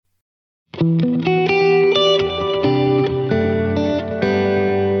Hello,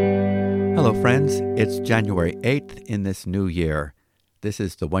 friends. It's January 8th in this new year. This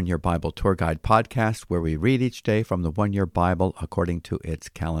is the One Year Bible Tour Guide podcast, where we read each day from the One Year Bible according to its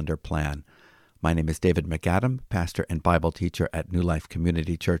calendar plan. My name is David McAdam, pastor and Bible teacher at New Life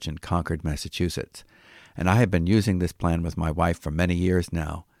Community Church in Concord, Massachusetts. And I have been using this plan with my wife for many years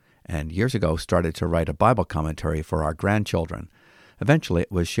now, and years ago started to write a Bible commentary for our grandchildren. Eventually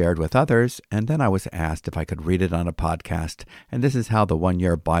it was shared with others, and then I was asked if I could read it on a podcast, and this is how the One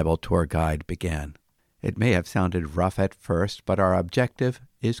Year Bible Tour Guide began. It may have sounded rough at first, but our objective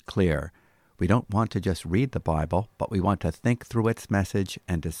is clear. We don't want to just read the Bible, but we want to think through its message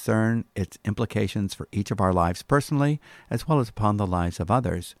and discern its implications for each of our lives personally, as well as upon the lives of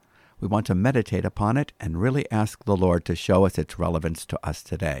others. We want to meditate upon it and really ask the Lord to show us its relevance to us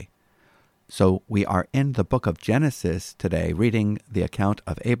today. So we are in the book of Genesis today, reading the account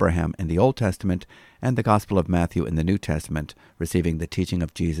of Abraham in the Old Testament and the Gospel of Matthew in the New Testament, receiving the teaching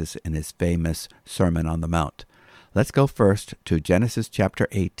of Jesus in his famous Sermon on the Mount. Let's go first to Genesis chapter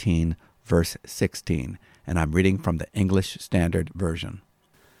 18, verse 16, and I'm reading from the English Standard Version.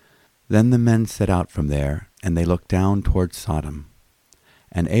 Then the men set out from there, and they looked down toward Sodom.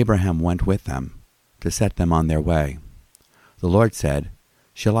 And Abraham went with them, to set them on their way. The Lord said,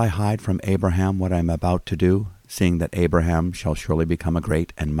 Shall I hide from Abraham what I am about to do, seeing that Abraham shall surely become a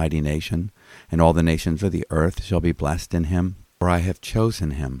great and mighty nation, and all the nations of the earth shall be blessed in him? For I have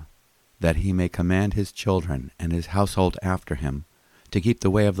chosen him, that he may command his children and his household after him, to keep the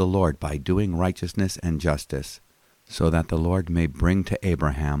way of the Lord by doing righteousness and justice, so that the Lord may bring to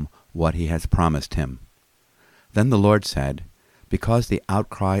Abraham what he has promised him. Then the Lord said, Because the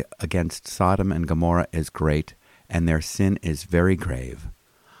outcry against Sodom and Gomorrah is great, and their sin is very grave,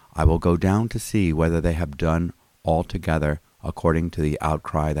 I will go down to see whether they have done altogether according to the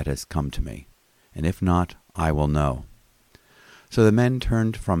outcry that has come to me, and if not, I will know. So the men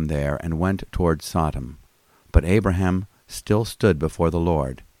turned from there and went toward Sodom, but Abraham still stood before the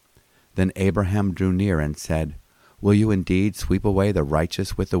Lord. Then Abraham drew near and said, Will you indeed sweep away the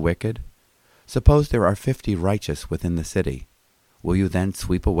righteous with the wicked? Suppose there are 50 righteous within the city. Will you then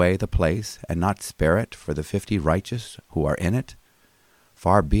sweep away the place, and not spare it for the 50 righteous who are in it?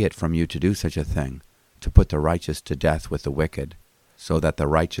 Far be it from you to do such a thing, to put the righteous to death with the wicked, so that the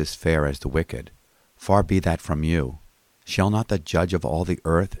righteous fare as the wicked. Far be that from you. Shall not the judge of all the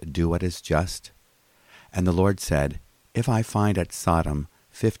earth do what is just? And the Lord said, If I find at Sodom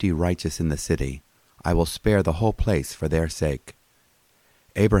 50 righteous in the city, I will spare the whole place for their sake.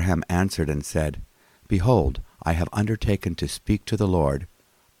 Abraham answered and said, Behold, I have undertaken to speak to the Lord,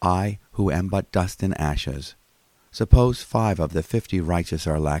 I who am but dust and ashes. Suppose 5 of the 50 righteous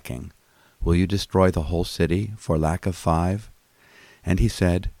are lacking. Will you destroy the whole city for lack of 5? And he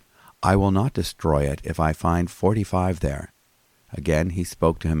said, I will not destroy it if I find 45 there. Again he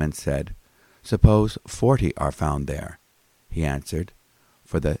spoke to him and said, Suppose 40 are found there. He answered,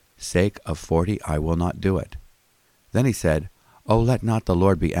 For the sake of 40 I will not do it. Then he said, Oh, let not the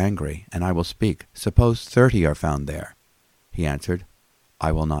Lord be angry, and I will speak. Suppose 30 are found there. He answered,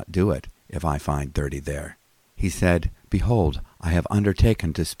 I will not do it if I find 30 there. He said, Behold, I have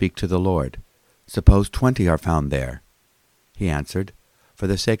undertaken to speak to the Lord. Suppose 20 are found there. He answered, For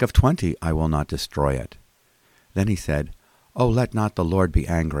the sake of 20 I will not destroy it. Then he said, Oh, let not the Lord be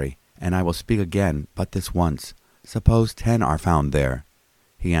angry, and I will speak again but this once. Suppose 10 are found there.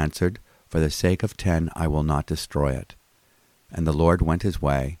 He answered, For the sake of 10 I will not destroy it. And the Lord went his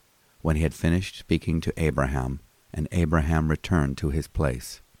way, when he had finished speaking to Abraham, and Abraham returned to his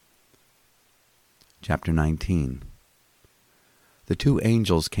place. Chapter 19. The 2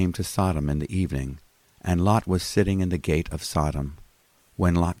 angels came to Sodom in the evening, and Lot was sitting in the gate of Sodom.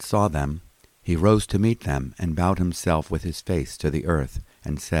 When Lot saw them, he rose to meet them, and bowed himself with his face to the earth,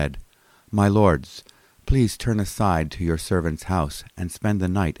 and said, My lords, please turn aside to your servant's house, and spend the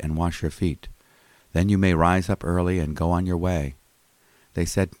night and wash your feet. Then you may rise up early and go on your way. They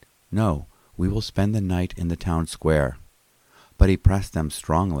said, No, we will spend the night in the town square. But he pressed them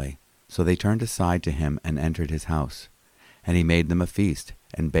strongly, so they turned aside to him and entered his house. And he made them a feast,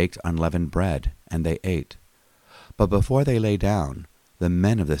 and baked unleavened bread, and they ate. But before they lay down, the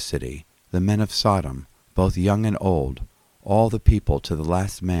men of the city, the men of Sodom, both young and old, all the people to the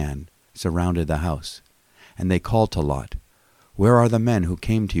last man, surrounded the house. And they called to Lot, Where are the men who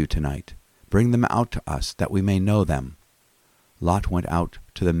came to you tonight? Bring them out to us, that we may know them. Lot went out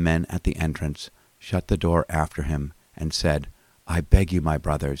to the men at the entrance, shut the door after him, and said, I beg you, my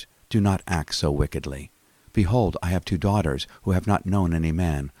brothers, do not act so wickedly. Behold, I have 2 daughters who have not known any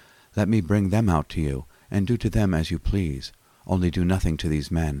man. Let me bring them out to you, and do to them as you please. Only do nothing to these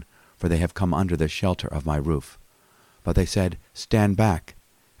men, for they have come under the shelter of my roof. But they said, Stand back.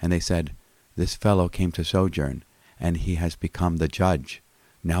 And they said, This fellow came to sojourn, and he has become the judge.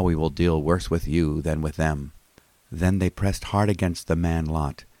 Now we will deal worse with you than with them. Then they pressed hard against the man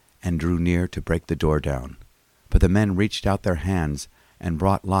Lot, and drew near to break the door down. But the men reached out their hands, and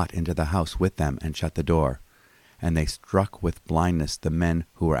brought Lot into the house with them, and shut the door. And they struck with blindness the men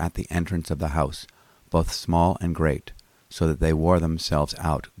who were at the entrance of the house, both small and great, so that they wore themselves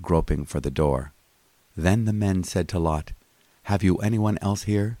out, groping for the door. Then the men said to Lot, Have you anyone else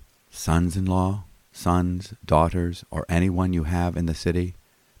here, sons-in-law, sons, daughters, or anyone you have in the city?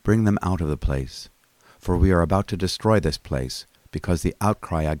 Bring them out of the place. For we are about to destroy this place, because the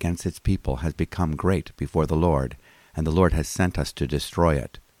outcry against its people has become great before the Lord, and the Lord has sent us to destroy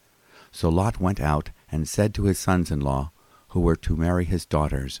it. So Lot went out and said to his sons-in-law, who were to marry his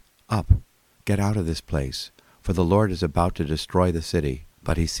daughters, Up, get out of this place, for the Lord is about to destroy the city.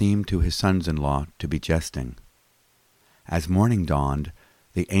 But he seemed to his sons-in-law to be jesting. As morning dawned,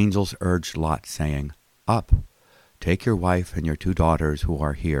 the angels urged Lot, saying, Up, take your wife and your 2 daughters who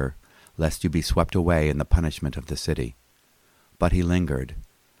are here, lest you be swept away in the punishment of the city. But he lingered.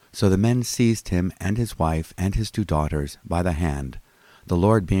 So the men seized him and his wife and his 2 daughters by the hand, the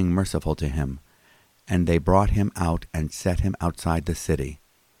Lord being merciful to him, and they brought him out and set him outside the city.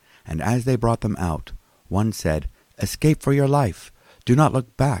 And as they brought them out, one said, Escape for your life! Do not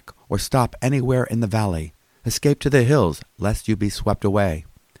look back or stop anywhere in the valley. Escape to the hills, lest you be swept away.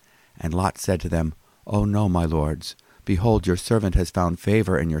 And Lot said to them, O no, my lords. Behold, your servant has found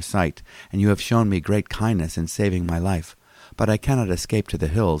favor in your sight, and you have shown me great kindness in saving my life. But I cannot escape to the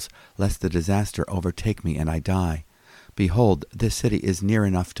hills, lest the disaster overtake me and I die. Behold, this city is near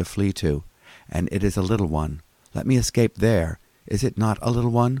enough to flee to, and it is a little one. Let me escape there. Is it not a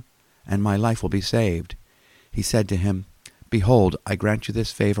little one? And my life will be saved. He said to him, Behold, I grant you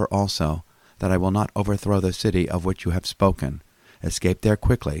this favor also, that I will not overthrow the city of which you have spoken. Escape there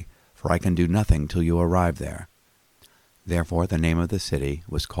quickly, for I can do nothing till you arrive there. Therefore the name of the city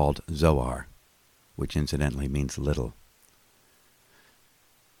was called Zoar, which incidentally means little.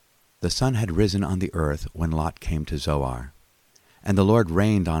 The sun had risen on the earth when Lot came to Zoar. And the Lord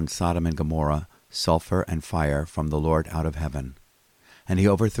rained on Sodom and Gomorrah sulfur and fire from the Lord out of heaven. And he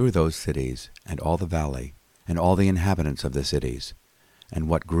overthrew those cities, and all the valley, and all the inhabitants of the cities, and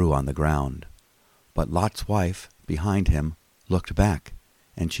what grew on the ground. But Lot's wife, behind him, looked back,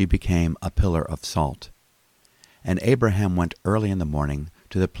 and she became a pillar of salt. And Abraham went early in the morning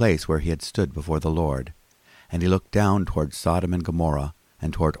to the place where he had stood before the Lord, and he looked down toward Sodom and Gomorrah,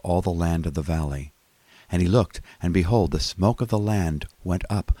 and toward all the land of the valley. And he looked, and behold, the smoke of the land went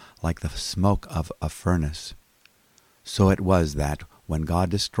up like the smoke of a furnace. So it was that, when God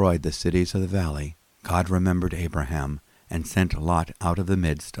destroyed the cities of the valley, God remembered Abraham, and sent Lot out of the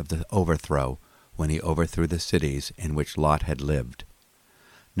midst of the overthrow, when he overthrew the cities in which Lot had lived.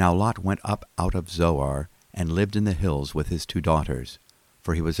 Now Lot went up out of Zoar, and lived in the hills with his 2 daughters,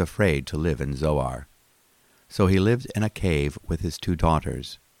 for he was afraid to live in Zoar. So he lived in a cave with his 2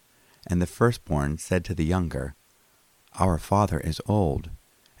 daughters. And the firstborn said to the younger, Our father is old,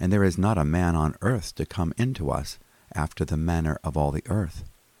 and there is not a man on earth to come into us after the manner of all the earth.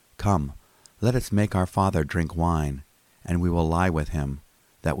 Come, let us make our father drink wine, and we will lie with him,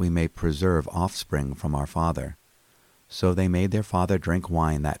 that we may preserve offspring from our father. So they made their father drink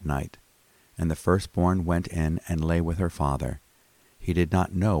wine that night. And the firstborn went in and lay with her father. He did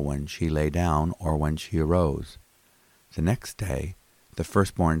not know when she lay down or when she arose. The next day the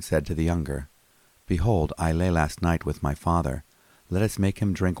firstborn said to the younger, Behold, I lay last night with my father. Let us make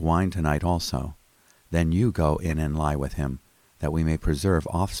him drink wine tonight also. Then you go in and lie with him, that we may preserve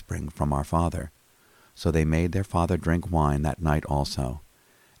offspring from our father. So they made their father drink wine that night also.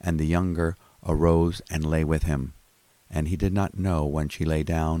 And the younger arose and lay with him. And he did not know when she lay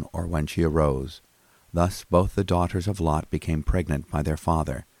down or when she arose. Thus both the daughters of Lot became pregnant by their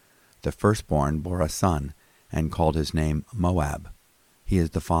father. The firstborn bore a son, and called his name Moab. He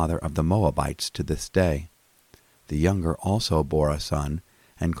is the father of the Moabites to this day. The younger also bore a son,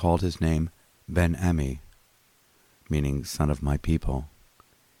 and called his name Ben-Ammi, meaning son of my people.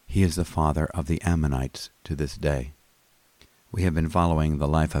 He is the father of the Ammonites to this day. We have been following the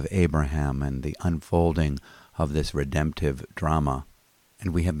life of Abraham and the unfolding of this redemptive drama,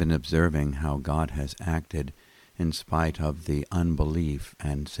 and we have been observing how God has acted in spite of the unbelief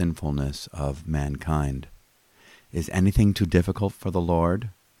and sinfulness of mankind. Is anything too difficult for the Lord?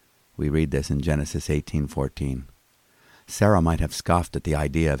 We read this in Genesis 18:14. Sarah might have scoffed at the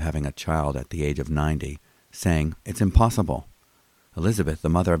idea of having a child at the age of 90, saying, It's impossible. Elizabeth, the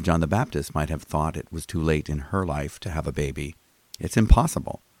mother of John the Baptist, might have thought it was too late in her life to have a baby. It's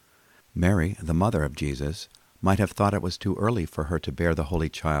impossible. Mary, the mother of Jesus, might have thought it was too early for her to bear the Holy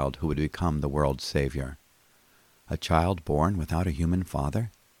Child who would become the world's Savior. A child born without a human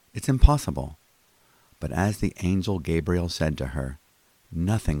father? It's impossible. But as the angel Gabriel said to her,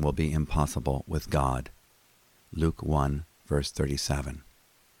 nothing will be impossible with God. Luke 1, verse 37.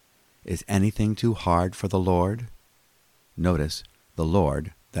 Is anything too hard for the Lord? Notice, the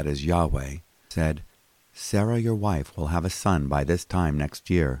Lord, that is Yahweh, said, Sarah your wife will have a son by this time next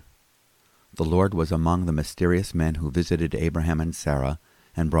year. The Lord was among the mysterious men who visited Abraham and Sarah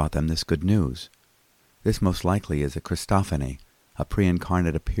and brought them this good news. This most likely is a Christophany, a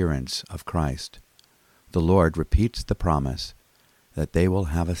pre-incarnate appearance of Christ. The Lord repeats the promise that they will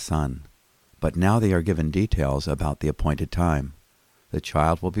have a son, but now they are given details about the appointed time. The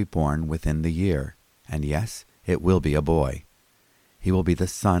child will be born within the year, and yes, it will be a boy. He will be the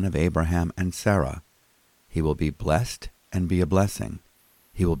son of Abraham and Sarah. He will be blessed and be a blessing.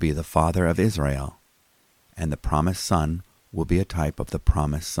 He will be the father of Israel, and the promised son will be a type of the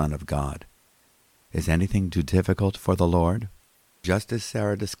promised Son of God. Is anything too difficult for the Lord? Just as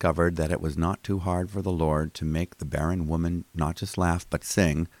Sarah discovered that it was not too hard for the Lord to make the barren woman not just laugh but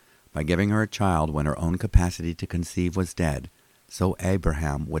sing by giving her a child when her own capacity to conceive was dead, so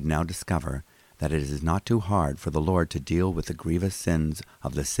Abraham would now discover that it is not too hard for the Lord to deal with the grievous sins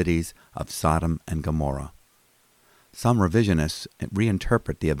of the cities of Sodom and Gomorrah. Some revisionists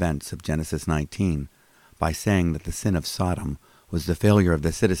reinterpret the events of Genesis 19 by saying that the sin of Sodom was the failure of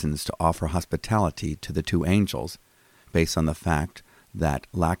the citizens to offer hospitality to the two angels, based on the fact that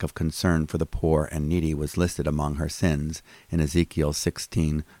lack of concern for the poor and needy was listed among her sins in Ezekiel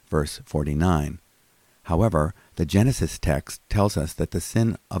 16, verse 49. However, the Genesis text tells us that the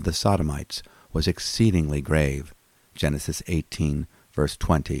sin of the Sodomites was exceedingly grave, Genesis 18, verse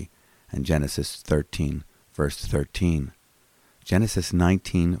 20, and Genesis 13, verse 13. Genesis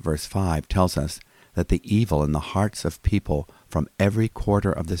 19, verse 5 tells us that the evil in the hearts of people from every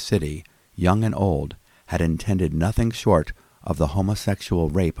quarter of the city, young and old, had intended nothing short of the homosexual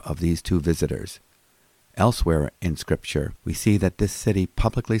rape of these two visitors. Elsewhere in Scripture, we see that this city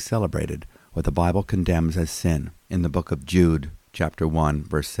publicly celebrated what the Bible condemns as sin in the book of Jude, chapter 1,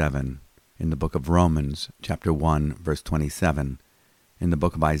 verse 7, in the book of Romans, chapter 1, verse 27, in the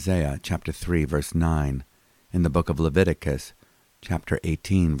book of Isaiah, chapter 3, verse 9, in the book of Leviticus, chapter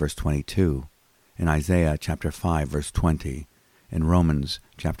 18, verse 22, in Isaiah, chapter 5, verse 20, in Romans,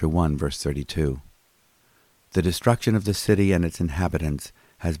 chapter 1, verse 32. The destruction of the city and its inhabitants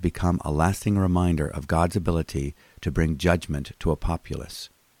has become a lasting reminder of God's ability to bring judgment to a populace.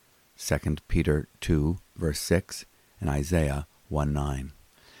 2 Peter 2, verse 6, and Isaiah 1:9.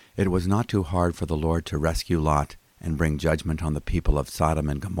 It was not too hard for the Lord to rescue Lot and bring judgment on the people of Sodom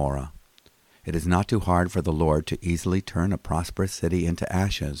and Gomorrah. It is not too hard for the Lord to easily turn a prosperous city into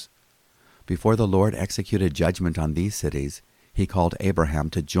ashes. Before the Lord executed judgment on these cities, he called Abraham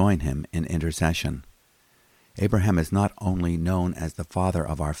to join him in intercession. Abraham is not only known as the father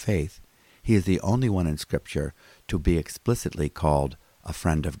of our faith, he is the only one in Scripture to be explicitly called a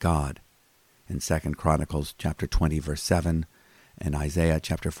friend of God. In 2 Chronicles chapter 20, verse 7, and Isaiah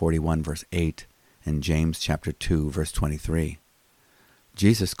chapter 41, verse 8, and James chapter 2, verse 23.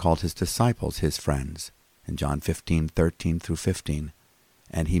 Jesus called his disciples his friends in John 15, 13 through 15,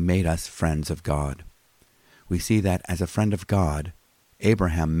 and he made us friends of God. We see that as a friend of God,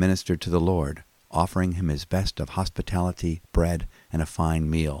 Abraham ministered to the Lord, offering him his best of hospitality, bread, and a fine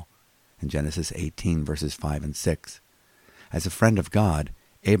meal, in Genesis 18, verses 5 and 6. As a friend of God,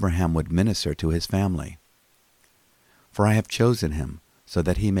 Abraham would minister to his family. For I have chosen him, so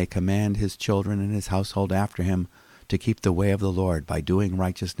that he may command his children and his household after him to keep the way of the Lord by doing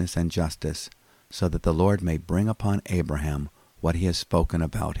righteousness and justice, so that the Lord may bring upon Abraham what he has spoken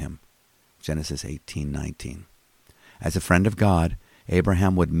about him. Genesis 18:19. As a friend of God,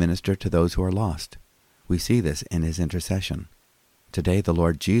 Abraham would minister to those who are lost. We see this in his intercession. Today the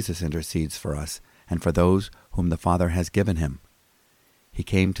Lord Jesus intercedes for us and for those whom the Father has given him. He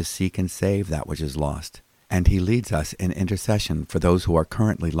came to seek and save that which is lost, and he leads us in intercession for those who are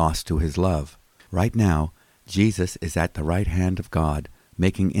currently lost to his love. Right now, Jesus is at the right hand of God,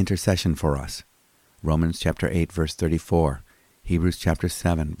 making intercession for us. Romans chapter 8, verse 34, Hebrews chapter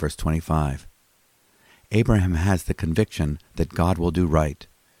 7, verse 25. Abraham has the conviction that God will do right.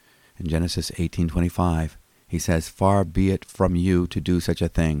 In Genesis 18:25, he says, "Far be it from you to do such a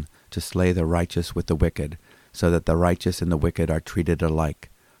thing, to slay the righteous with the wicked, so that the righteous and the wicked are treated alike.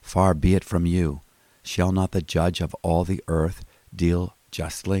 Far be it from you. Shall not the judge of all the earth deal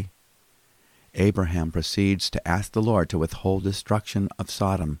justly?" Abraham proceeds to ask the Lord to withhold destruction of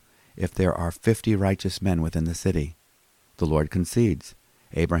Sodom if there are 50 righteous men within the city. The Lord concedes.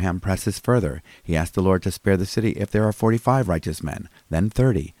 Abraham presses further. He asks the Lord to spare the city if there are 45 righteous men, then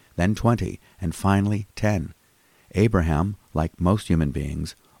 30, then 20, and finally 10. Abraham, like most human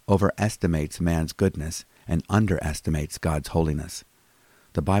beings, overestimates man's goodness and underestimates God's holiness.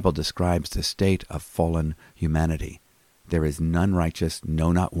 The Bible describes the state of fallen humanity. There is none righteous,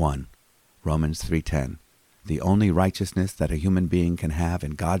 no, not one. Romans 3:10. The only righteousness that a human being can have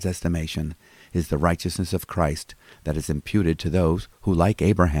in God's estimation is the righteousness of Christ that is imputed to those who, like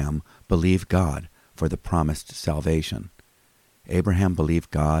Abraham, believe God for the promised salvation. Abraham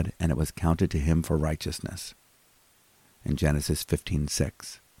believed God, and it was counted to him for righteousness. In Genesis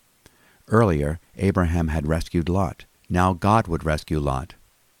 15:6. Earlier, Abraham had rescued Lot. Now God would rescue Lot.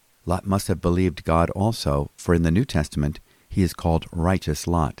 Lot must have believed God also, for in the New Testament he is called righteous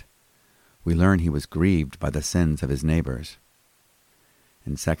Lot. We learn he was grieved by the sins of his neighbors.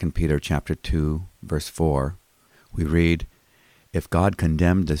 In 2 Peter chapter 2, verse 4, we read, "If God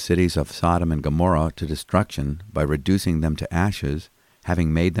condemned the cities of Sodom and Gomorrah to destruction by reducing them to ashes,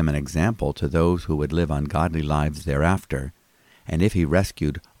 having made them an example to those who would live ungodly lives thereafter, and if he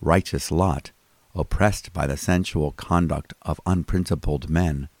rescued righteous Lot, oppressed by the sensual conduct of unprincipled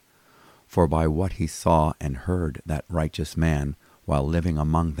men, for by what he saw and heard that righteous man, while living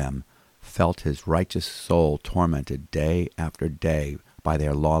among them, felt his righteous soul tormented day after day by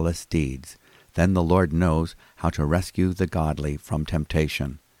their lawless deeds, then the Lord knows how to rescue the godly from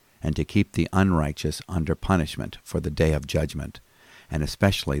temptation, and to keep the unrighteous under punishment for the day of judgment, and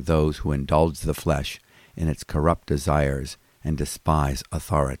especially those who indulge the flesh in its corrupt desires and despise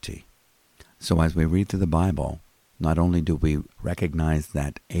authority." So as we read through the Bible, not only do we recognize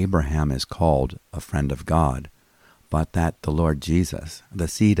that Abraham is called a friend of God, but that the Lord Jesus, the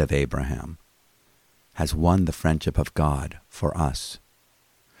seed of Abraham, has won the friendship of God for us.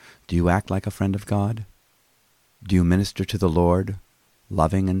 Do you act like a friend of God? Do you minister to the Lord,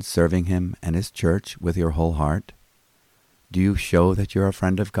 loving and serving Him and His church with your whole heart? Do you show that you're a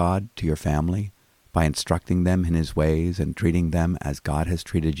friend of God to your family by instructing them in His ways and treating them as God has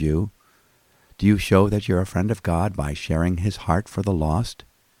treated you? Do you show that you're a friend of God by sharing His heart for the lost?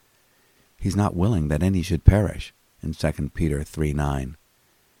 He's not willing that any should perish, in 2 Peter 3:9.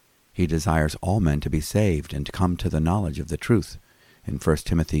 He desires all men to be saved and to come to the knowledge of the truth, in 1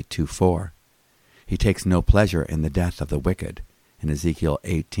 Timothy 2:4. He takes no pleasure in the death of the wicked, in Ezekiel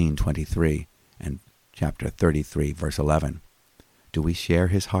 18:23 and chapter 33, verse 11. Do we share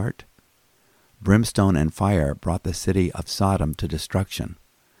His heart? Brimstone and fire brought the city of Sodom to destruction.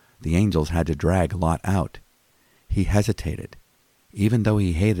 The angels had to drag Lot out. He hesitated. Even though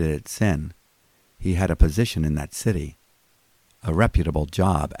he hated its sin, he had a position in that city, a reputable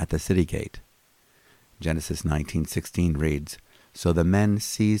job at the city gate. Genesis 19:16 reads, "So the men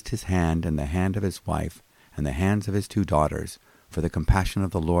seized his hand and the hand of his wife and the hands of his 2 daughters, for the compassion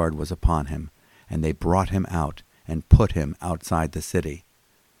of the Lord was upon him, and they brought him out and put him outside the city."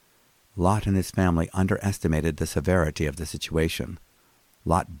 Lot and his family underestimated the severity of the situation.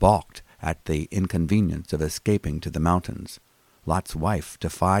 Lot balked at the inconvenience of escaping to the mountains. Lot's wife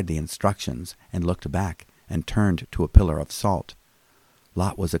defied the instructions and looked back and turned to a pillar of salt.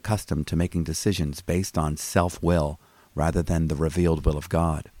 Lot was accustomed to making decisions based on self-will rather than the revealed will of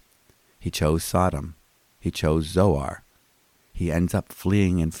God. He chose Sodom. He chose Zoar. He ends up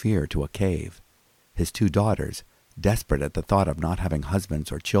fleeing in fear to a cave. His 2 daughters, desperate at the thought of not having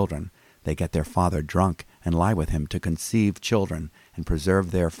husbands or children, they get their father drunk and lie with him to conceive children and preserve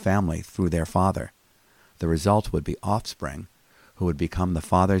their family through their father. The result would be offspring who would become the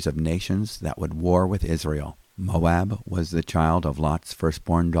fathers of nations that would war with Israel. Moab was the child of Lot's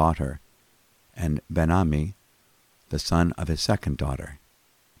firstborn daughter, and Ben-Ammi, the son of his second daughter.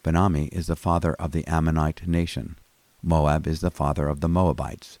 Ben-Ammi is the father of the Ammonite nation. Moab is the father of the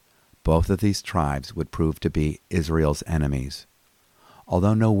Moabites. Both of these tribes would prove to be Israel's enemies.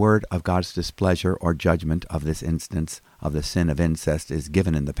 Although no word of God's displeasure or judgment of this instance of the sin of incest is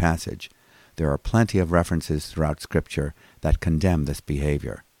given in the passage, there are plenty of references throughout Scripture that condemn this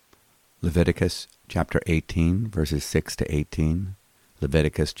behavior. Leviticus chapter 18, verses 6 to 18,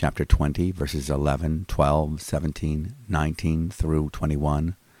 Leviticus chapter 20, verses 11, 12, 17, 19 through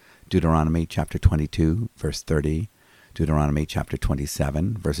 21, Deuteronomy chapter 22, verse 30, Deuteronomy chapter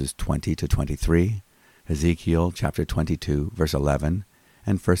 27, verses 20 to 23, Ezekiel chapter 22, verse 11,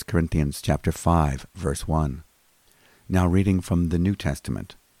 and 1 Corinthians chapter 5, verse 1. Now reading from the New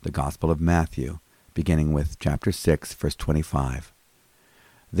Testament, the Gospel of Matthew, beginning with chapter 6, verse 25.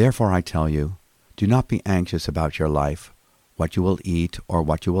 "Therefore I tell you, do not be anxious about your life, what you will eat or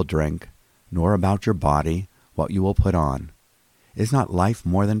what you will drink, nor about your body, what you will put on. Is not life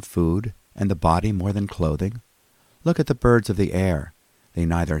more than food, and the body more than clothing? Look at the birds of the air. They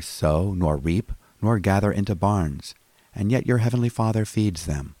neither sow nor reap nor gather into barns, and yet your heavenly Father feeds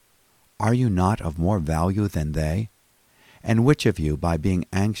them. Are you not of more value than they? And which of you, by being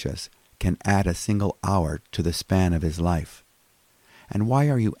anxious, can add a single hour to the span of his life? And why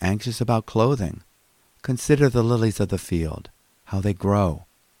are you anxious about clothing? Consider the lilies of the field, how they grow.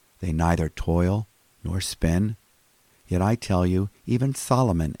 They neither toil nor spin. Yet I tell you, even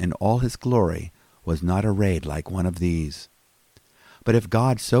Solomon in all his glory was not arrayed like one of these. But if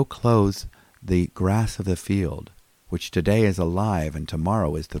God so clothes the grass of the field, which today is alive and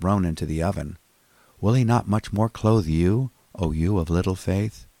tomorrow is thrown into the oven, will he not much more clothe you, O you of little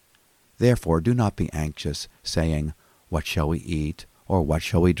faith? Therefore do not be anxious, saying, What shall we eat, or what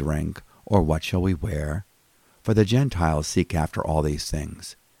shall we drink, or what shall we wear? For the Gentiles seek after all these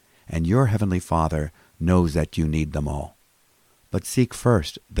things, and your heavenly Father knows that you need them all. But seek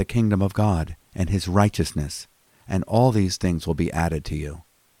first the kingdom of God and his righteousness, and all these things will be added to you.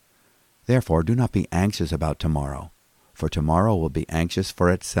 Therefore do not be anxious about tomorrow, for tomorrow will be anxious for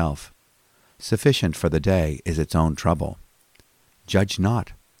itself. Sufficient for the day is its own trouble. Judge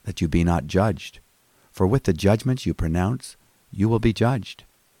not, that you be not judged. For with the judgment you pronounce, you will be judged,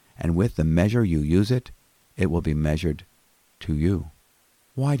 and with the measure you use it will be measured to you.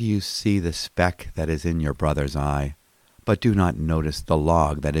 Why do you see the speck that is in your brother's eye, but do not notice the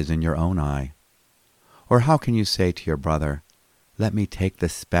log that is in your own eye? Or how can you say to your brother, Let me take the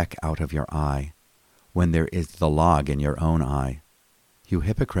speck out of your eye, when there is the log in your own eye? You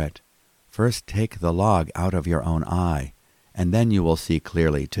hypocrite, first take the log out of your own eye, and then you will see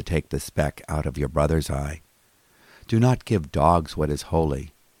clearly to take the speck out of your brother's eye. Do not give dogs what is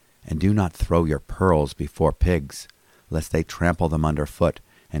holy, and do not throw your pearls before pigs, lest they trample them underfoot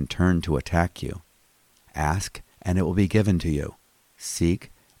and turn to attack you. Ask, and it will be given to you.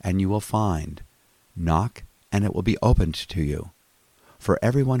 Seek, and you will find. Knock, and it will be opened to you. For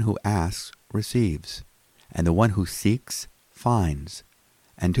everyone who asks receives, and the one who seeks finds,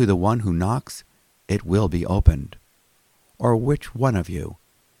 and to the one who knocks it will be opened. Or which one of you,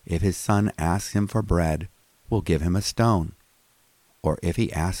 if his son asks him for bread, will give him a stone? Or if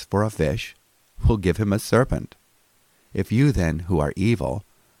he asks for a fish, will give him a serpent? If you then, who are evil,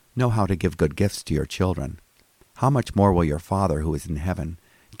 know how to give good gifts to your children, how much more will your Father who is in heaven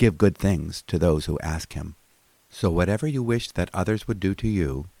give good things to those who ask him? So whatever you wish that others would do to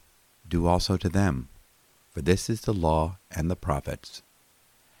you, do also to them, for this is the law and the prophets.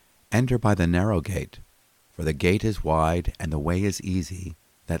 Enter by the narrow gate, for the gate is wide and the way is easy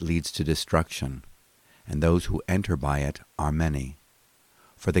that leads to destruction, and those who enter by it are many.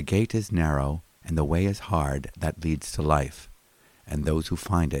 For the gate is narrow and the way is hard that leads to life, and those who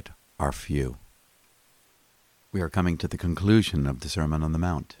find it are few. We are coming to the conclusion of the Sermon on the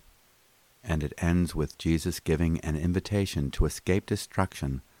Mount, and it ends with Jesus giving an invitation to escape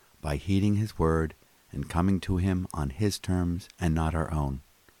destruction by heeding his word and coming to him on his terms and not our own.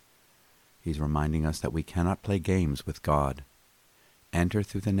 He's reminding us that we cannot play games with God. Enter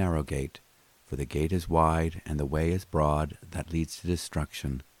through the narrow gate, for the gate is wide and the way is broad that leads to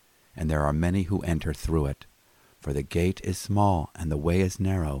destruction, and there are many who enter through it. For the gate is small and the way is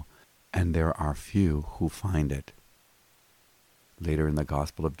narrow, and there are few who find it. Later in the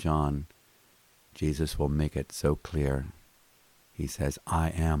Gospel of John, Jesus will make it so clear. He says, I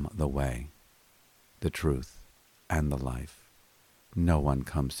am the way, the truth, and the life. No one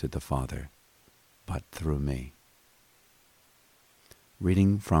comes to the Father but through me.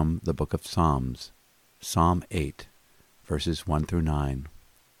 Reading from the book of Psalms, Psalm 8, verses 1 through 9.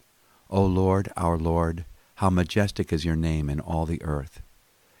 O Lord, our Lord, how majestic is your name in all the earth.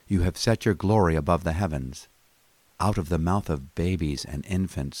 You have set your glory above the heavens. Out of the mouth of babies and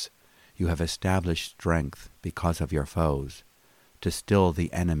infants you have established strength because of your foes, to still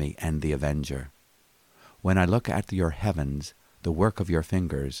the enemy and the avenger. When I look at your heavens, the work of your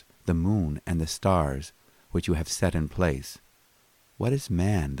fingers, the moon and the stars, which you have set in place, what is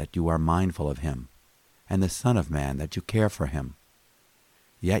man that you are mindful of him, and the Son of Man that you care for him?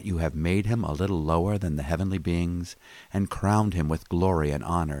 Yet you have made him a little lower than the heavenly beings, and crowned him with glory and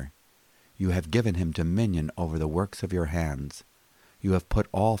honor. You have given him dominion over the works of your hands. You have put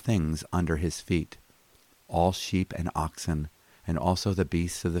all things under his feet, all sheep and oxen, and also the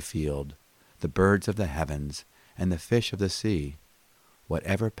beasts of the field, the birds of the heavens, and the fish of the sea,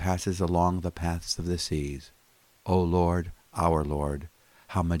 whatever passes along the paths of the seas. O Lord, our Lord,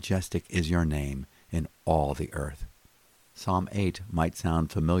 how majestic is your name in all the earth. Psalm 8 might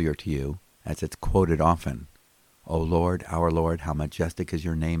sound familiar to you, as it's quoted often. O Lord, our Lord, how majestic is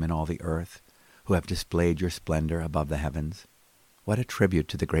your name in all the earth, who have displayed your splendor above the heavens. What a tribute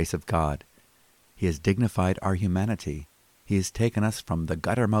to the grace of God! He has dignified our humanity. He has taken us from the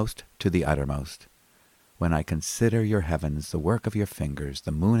guttermost to the uttermost. When I consider your heavens, the work of your fingers,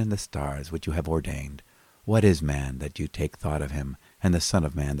 the moon and the stars which you have ordained, what is man that you take thought of him, and the Son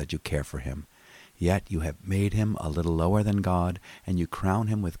of Man that you care for him? Yet you have made him a little lower than God, and you crown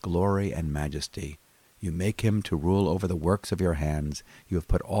him with glory and majesty. You make him to rule over the works of your hands. You have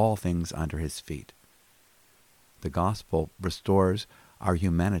put all things under his feet. The gospel restores our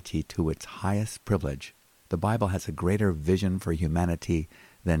humanity to its highest privilege. The Bible has a greater vision for humanity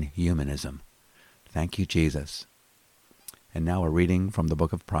than humanism. Thank you, Jesus. And now a reading from the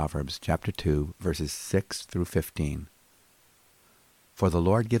book of Proverbs, chapter 2, verses 6 through 15. For the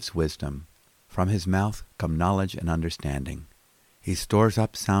Lord gives wisdom. From his mouth come knowledge and understanding. He stores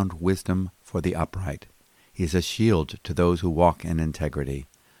up sound wisdom for the upright. He is a shield to those who walk in integrity,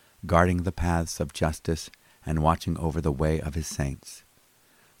 guarding the paths of justice and watching over the way of his saints.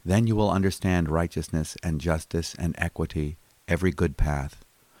 Then you will understand righteousness and justice and equity, every good path.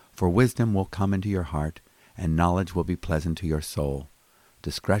 For wisdom will come into your heart, and knowledge will be pleasant to your soul.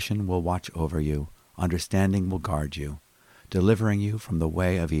 Discretion will watch over you, understanding will guard you, delivering you from the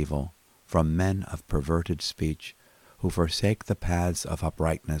way of evil, from men of perverted speech, who forsake the paths of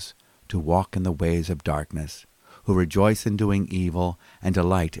uprightness, to walk in the ways of darkness, who rejoice in doing evil and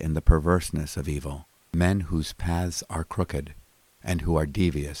delight in the perverseness of evil, men whose paths are crooked, and who are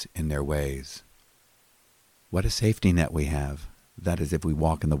devious in their ways. What a safety net we have! That is, if we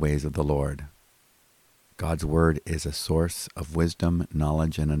walk in the ways of the Lord. God's word is a source of wisdom,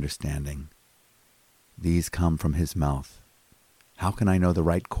 knowledge, and understanding. These come from his mouth. How can I know the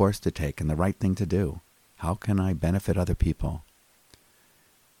right course to take and the right thing to do? How can I benefit other people?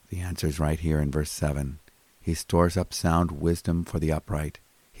 The answer is right here in verse 7. He stores up sound wisdom for the upright.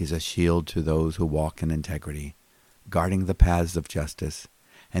 He's a shield to those who walk in integrity, guarding the paths of justice,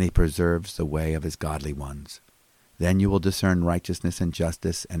 and he preserves the way of his godly ones. Then you will discern righteousness and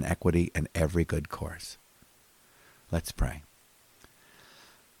justice and equity in every good course. Let's pray.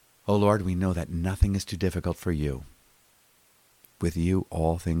 O Lord, we know that nothing is too difficult for you. With you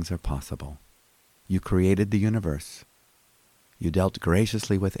all things are possible. You created the universe. You dealt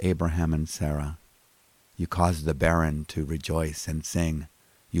graciously with Abraham and Sarah. You caused the barren to rejoice and sing.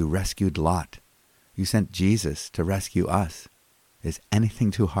 You rescued Lot. You sent Jesus to rescue us. Is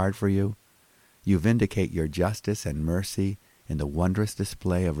anything too hard for you? You vindicate your justice and mercy in the wondrous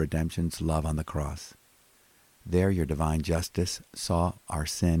display of redemption's love on the cross. There your divine justice saw our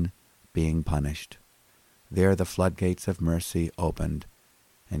sin being punished. There the floodgates of mercy opened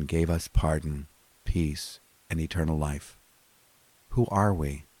and gave us pardon, peace, and eternal life. Who are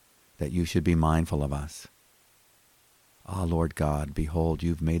we that you should be mindful of us? Ah, Lord God, behold,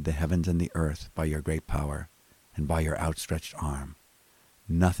 you've made the heavens and the earth by your great power and by your outstretched arm.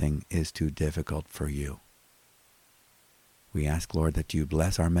 Nothing is too difficult for you. We ask, Lord, that you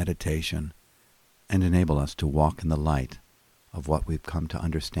bless our meditation and enable us to walk in the light of what we've come to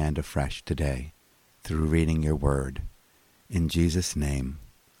understand afresh today through reading your word. In Jesus' name,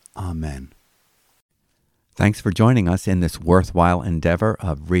 amen. Thanks for joining us in this worthwhile endeavor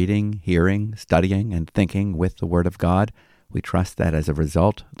of reading, hearing, studying, and thinking with the Word of God. We trust that as a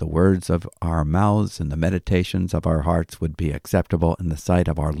result, the words of our mouths and the meditations of our hearts would be acceptable in the sight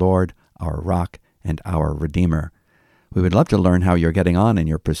of our Lord, our Rock, and our Redeemer. We would love to learn how you're getting on in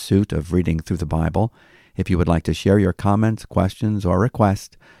your pursuit of reading through the Bible. If you would like to share your comments, questions, or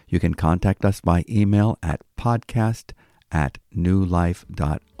requests, you can contact us by email at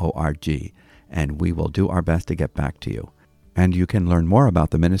podcast@newlife.org, and we will do our best to get back to you. And you can learn more about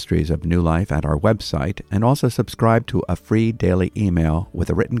the ministries of New Life at our website, and also subscribe to a free daily email with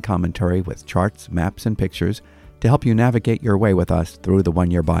a written commentary with charts, maps, and pictures to help you navigate your way with us through the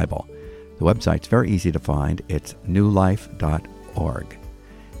One Year Bible. The website's very easy to find. It's newlife.org.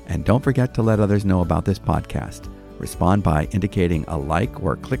 And don't forget to let others know about this podcast. Respond by indicating a like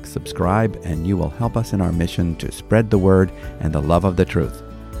or click subscribe, and you will help us in our mission to spread the word and the love of the truth.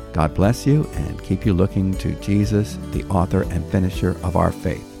 God bless you and keep you looking to Jesus, the author and finisher of our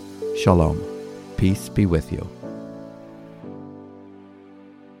faith. Shalom. Peace be with you.